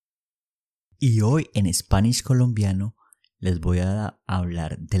Y hoy en Spanish Colombiano les voy a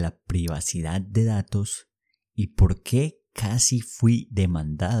hablar de la privacidad de datos y por qué casi fui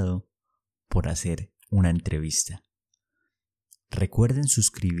demandado por hacer una entrevista. Recuerden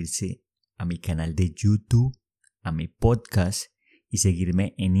suscribirse a mi canal de YouTube, a mi podcast y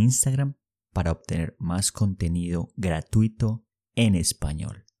seguirme en Instagram para obtener más contenido gratuito en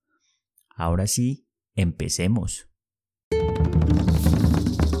español. Ahora sí, empecemos.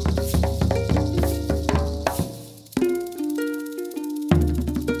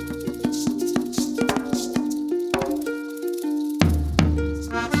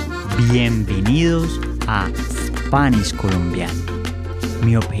 Bienvenidos a Spanish Colombiano.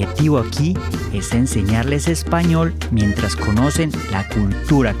 Mi objetivo aquí es enseñarles español mientras conocen la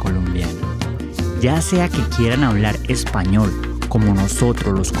cultura colombiana. Ya sea que quieran hablar español como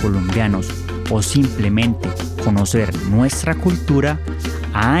nosotros los colombianos o simplemente conocer nuestra cultura,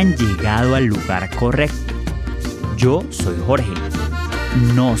 han llegado al lugar correcto. Yo soy Jorge.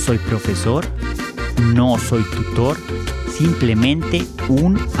 No soy profesor, no soy tutor, simplemente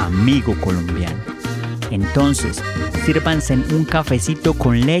un amigo colombiano. Entonces, sírvanse un cafecito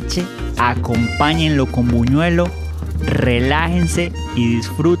con leche, acompáñenlo con buñuelo, relájense y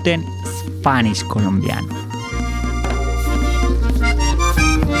disfruten Spanish Colombiano.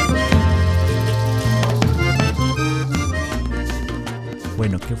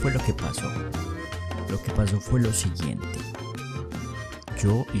 Bueno, ¿qué fue lo que pasó? Lo que pasó fue lo siguiente.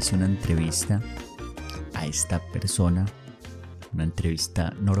 Yo hice una entrevista a esta persona, una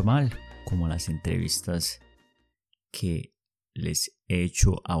entrevista normal, como las entrevistas que les he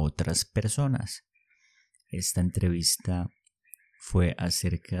hecho a otras personas. Esta entrevista fue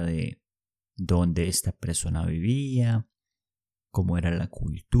acerca de dónde esta persona vivía, cómo era la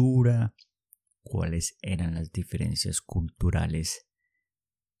cultura, cuáles eran las diferencias culturales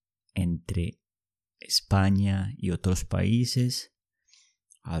entre España y otros países.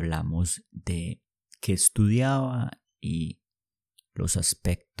 Hablamos de qué estudiaba y los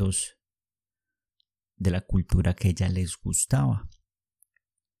aspectos de la cultura que a ella les gustaba.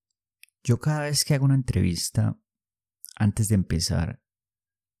 Yo cada vez que hago una entrevista, antes de empezar,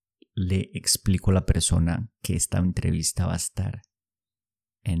 le explico a la persona que esta entrevista va a estar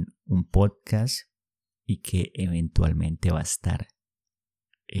en un podcast y que eventualmente va a estar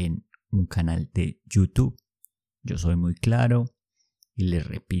en un canal de YouTube. Yo soy muy claro y le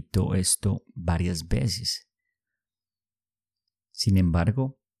repito esto varias veces. Sin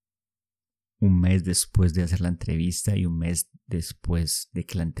embargo, un mes después de hacer la entrevista y un mes después de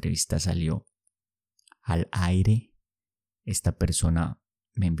que la entrevista salió al aire, esta persona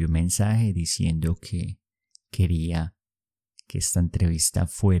me envió un mensaje diciendo que quería que esta entrevista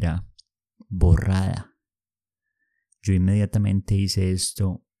fuera borrada. Yo inmediatamente hice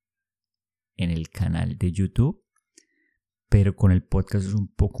esto en el canal de YouTube, pero con el podcast es un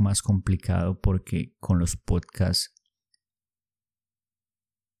poco más complicado porque con los podcasts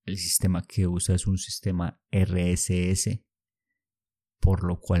el sistema que usa es un sistema RSS, por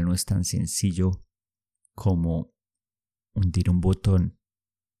lo cual no es tan sencillo como hundir un botón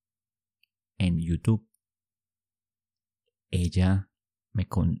en YouTube. Ella me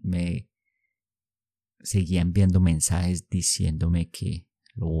seguía enviando mensajes diciéndome que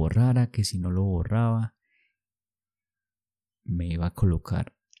lo borrara, que si no lo borraba me iba a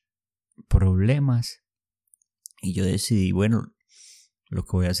colocar problemas. Y yo decidí, bueno, lo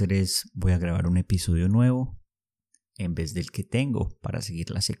que voy a hacer es, voy a grabar un episodio nuevo en vez del que tengo para seguir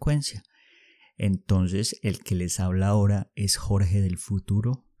la secuencia. Entonces, el que les habla ahora es Jorge del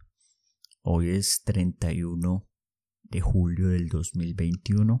futuro. Hoy es 31 de julio del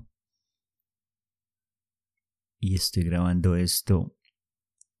 2021 y estoy grabando esto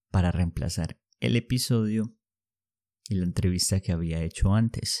para reemplazar el episodio y la entrevista que había hecho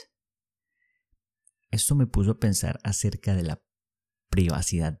antes. Esto me puso a pensar acerca de la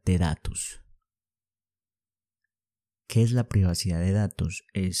privacidad de datos. ¿Qué es la privacidad de datos?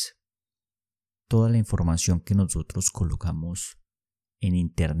 Es toda la información que nosotros colocamos en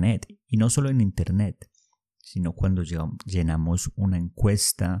Internet, y no solo en Internet, sino cuando llenamos una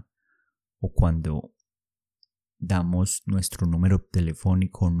encuesta o cuando damos nuestro número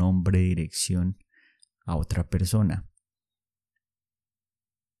telefónico, nombre, dirección a otra persona.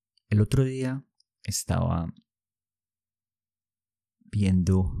 El otro día estaba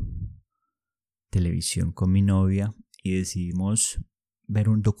viendo televisión con mi novia y decidimos ver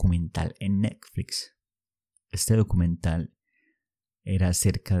un documental en Netflix. Este documental era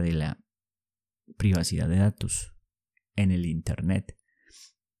acerca de la privacidad de datos en el Internet.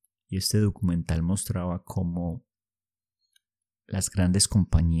 Y este documental mostraba cómo las grandes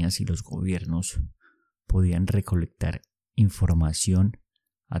compañías y los gobiernos podían recolectar información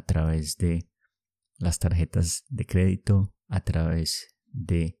a través de las tarjetas de crédito, a través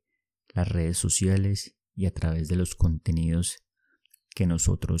de las redes sociales y a través de los contenidos que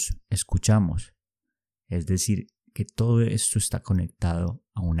nosotros escuchamos. Es decir, que todo esto está conectado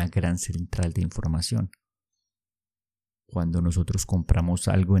a una gran central de información. Cuando nosotros compramos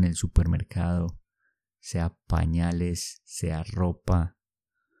algo en el supermercado, sea pañales, sea ropa,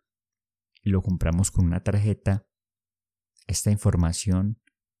 y lo compramos con una tarjeta, esta información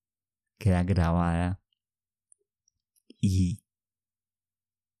queda grabada y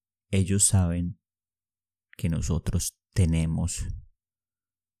ellos saben que nosotros tenemos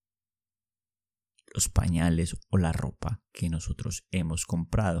los pañales o la ropa que nosotros hemos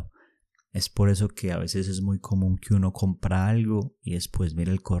comprado. Es por eso que a veces es muy común que uno compra algo y después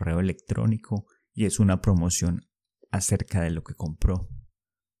mira el correo electrónico y es una promoción acerca de lo que compró.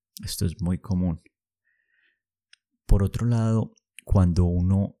 Esto es muy común. Por otro lado, cuando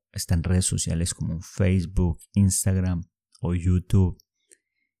uno está en redes sociales como Facebook, Instagram o YouTube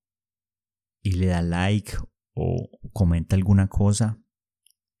y le da like o comenta alguna cosa,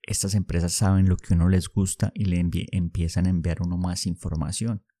 estas empresas saben lo que a uno les gusta y le empiezan a enviar a uno más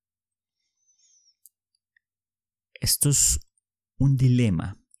información. Esto es un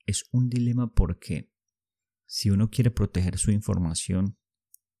dilema porque si uno quiere proteger su información,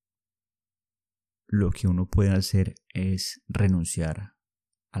 lo que uno puede hacer es renunciar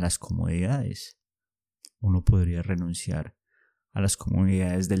a las comodidades. Uno podría renunciar a las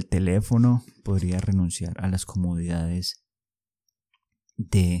comodidades del teléfono, podría renunciar a las comodidades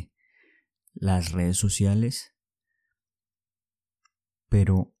de las redes sociales.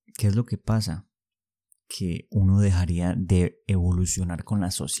 Pero, ¿qué es lo que pasa? Que uno dejaría de evolucionar con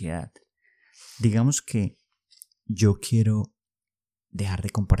la sociedad. Digamos que yo quiero dejar de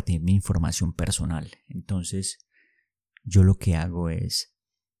compartir mi información personal. Entonces, yo lo que hago es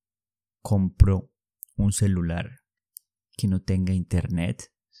compro un celular que no tenga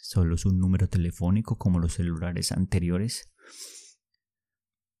internet, solo es un número telefónico como los celulares anteriores.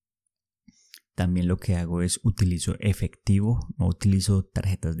 También lo que hago es utilizo efectivo, no utilizo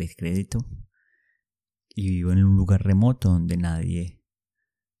tarjetas de crédito y vivo en un lugar remoto donde nadie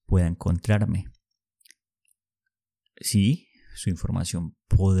pueda encontrarme. Sí, su información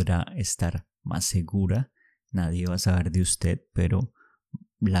podrá estar más segura, nadie va a saber de usted, pero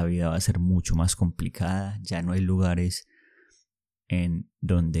la vida va a ser mucho más complicada. Ya no hay lugares en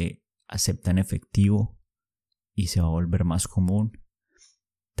donde aceptan efectivo y se va a volver más común.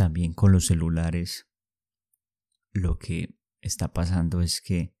 También con los celulares lo que está pasando es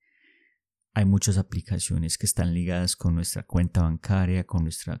que hay muchas aplicaciones que están ligadas con nuestra cuenta bancaria, con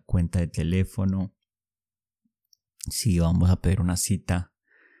nuestra cuenta de teléfono. Si vamos a pedir una cita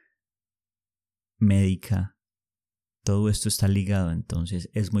médica, todo esto está ligado, entonces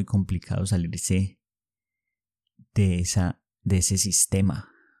es muy complicado salirse de ese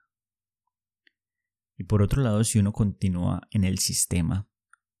sistema. Y por otro lado, si uno continúa en el sistema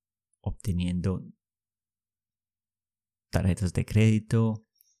obteniendo tarjetas de crédito,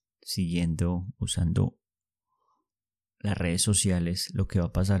 usando las redes sociales, lo que va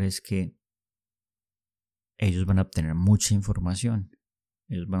a pasar es que ellos van a obtener mucha información.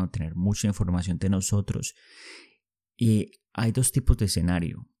 Ellos van a obtener mucha información de nosotros. Y hay dos tipos de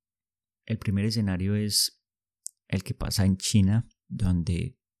escenario. El primer escenario es el que pasa en China,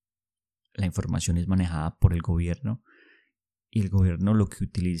 donde la información es manejada por el gobierno. Y el gobierno lo que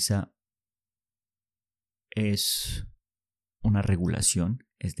utiliza es una regulación.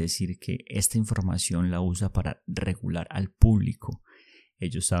 Es decir, que esta información la usa para regular al público.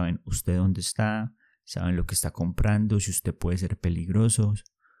 Ellos saben usted dónde está, saben lo que está comprando, si usted puede ser peligroso.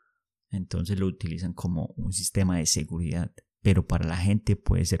 Entonces lo utilizan como un sistema de seguridad. Pero para la gente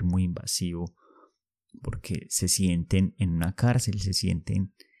puede ser muy invasivo porque se sienten en una cárcel, se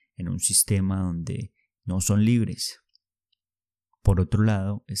sienten en un sistema donde no son libres. Por otro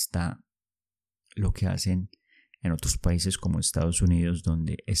lado está lo que hacen en otros países como Estados Unidos,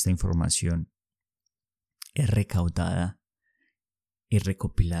 donde esta información es recaudada y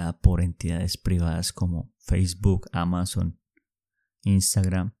recopilada por entidades privadas como Facebook, Amazon,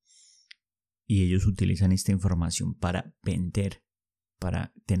 Instagram, y ellos utilizan esta información para vender,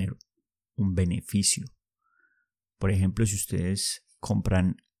 para tener un beneficio. Por ejemplo, si ustedes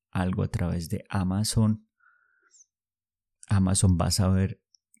compran algo a través de Amazon va a saber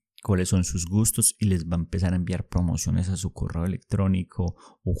cuáles son sus gustos y les va a empezar a enviar promociones a su correo electrónico,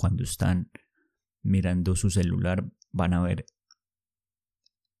 o cuando están mirando su celular van a ver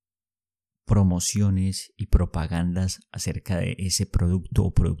promociones y propagandas acerca de ese producto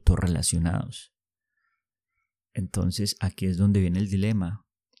o productos relacionados. Entonces aquí es donde viene el dilema.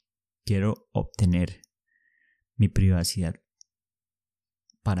 Quiero obtener mi privacidad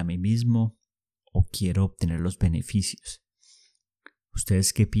para mí mismo o quiero obtener los beneficios.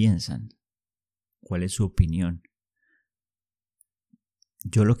 ¿Ustedes qué piensan? ¿Cuál es su opinión?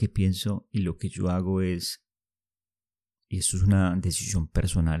 Yo lo que pienso y lo que yo hago es, y esto es una decisión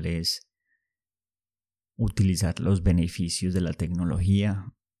personal, es utilizar los beneficios de la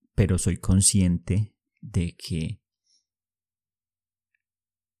tecnología, pero soy consciente de que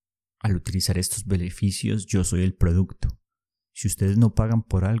al utilizar estos beneficios yo soy el producto. Si ustedes no pagan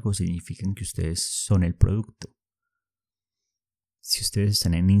por algo, significa que ustedes son el producto. Si ustedes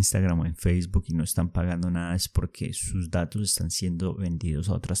están en Instagram o en Facebook y no están pagando nada, es porque sus datos están siendo vendidos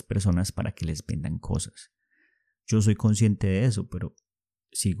a otras personas para que les vendan cosas. Yo soy consciente de eso, pero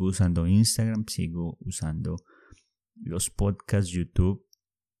sigo usando Instagram, sigo usando los podcasts, YouTube.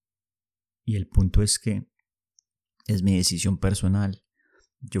 Y el punto es que es mi decisión personal.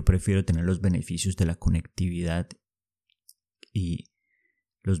 Yo prefiero tener los beneficios de la conectividad y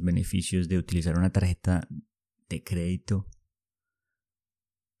los beneficios de utilizar una tarjeta de crédito,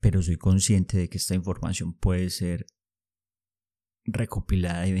 pero soy consciente de que esta información puede ser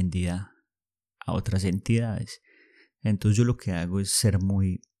recopilada y vendida a otras entidades. Entonces yo lo que hago es ser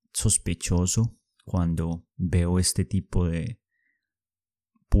muy sospechoso cuando veo este tipo de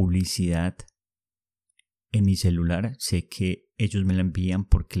publicidad en mi celular. Sé que ellos me la envían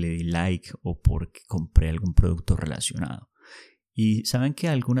porque le di like o porque compré algún producto relacionado. Y saben que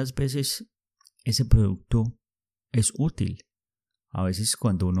algunas veces ese producto es útil. A veces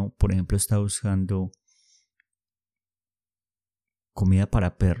cuando uno, por ejemplo, está buscando comida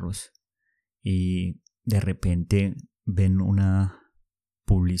para perros y de repente ven una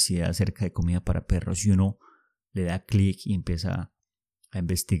publicidad acerca de comida para perros y uno le da clic y empieza a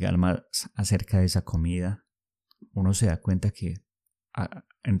investigar más acerca de esa comida, uno se da cuenta que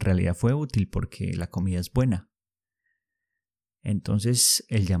en realidad fue útil porque la comida es buena. Entonces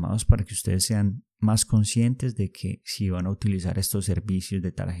el llamado es para que ustedes sean más conscientes de que si van a utilizar estos servicios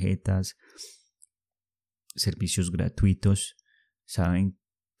de tarjetas, servicios gratuitos, saben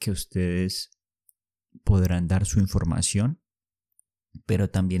que ustedes podrán dar su información, pero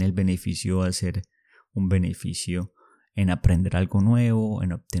también el beneficio va a ser un beneficio en aprender algo nuevo,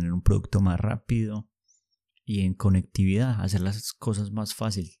 en obtener un producto más rápido y en conectividad, hacer las cosas más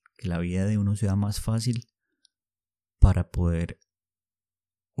fácil, que la vida de uno sea más fácil para poder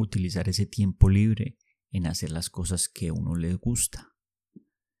utilizar ese tiempo libre en hacer las cosas que a uno le gusta.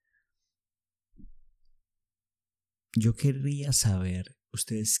 Yo querría saber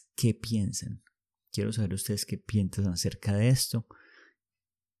ustedes qué piensan. Quiero saber ustedes qué piensan acerca de esto.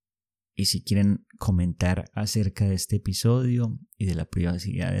 Y si quieren comentar acerca de este episodio y de la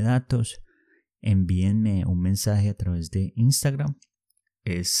privacidad de datos, envíenme un mensaje a través de Instagram.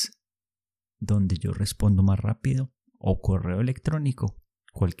 Es donde yo respondo más rápido. O correo electrónico,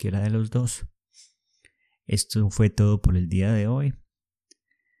 cualquiera de los dos. Esto fue todo por el día de hoy.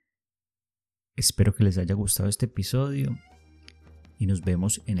 Espero que les haya gustado este episodio y nos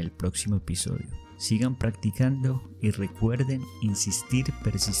vemos en el próximo episodio. Sigan practicando y recuerden insistir,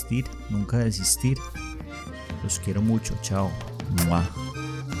 persistir, nunca desistir. Los quiero mucho. Chao. ¡Mua!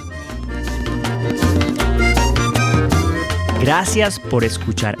 Gracias por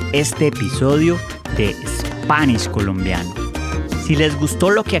escuchar este episodio de Spanish Colombiano. Si les gustó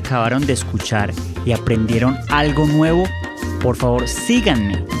lo que acabaron de escuchar y aprendieron algo nuevo, por favor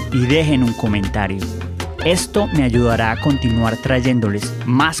síganme y dejen un comentario. Esto me ayudará a continuar trayéndoles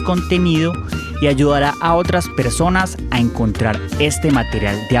más contenido y ayudará a otras personas a encontrar este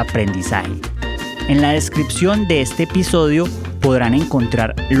material de aprendizaje. En la descripción de este episodio podrán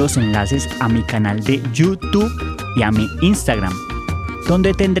encontrar los enlaces a mi canal de YouTube y a mi Instagram,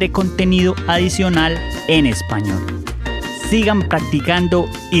 donde tendré contenido adicional en español. Sigan practicando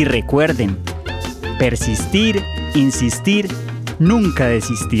y recuerden, persistir, insistir, nunca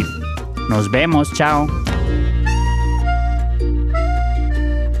desistir. Nos vemos, chao.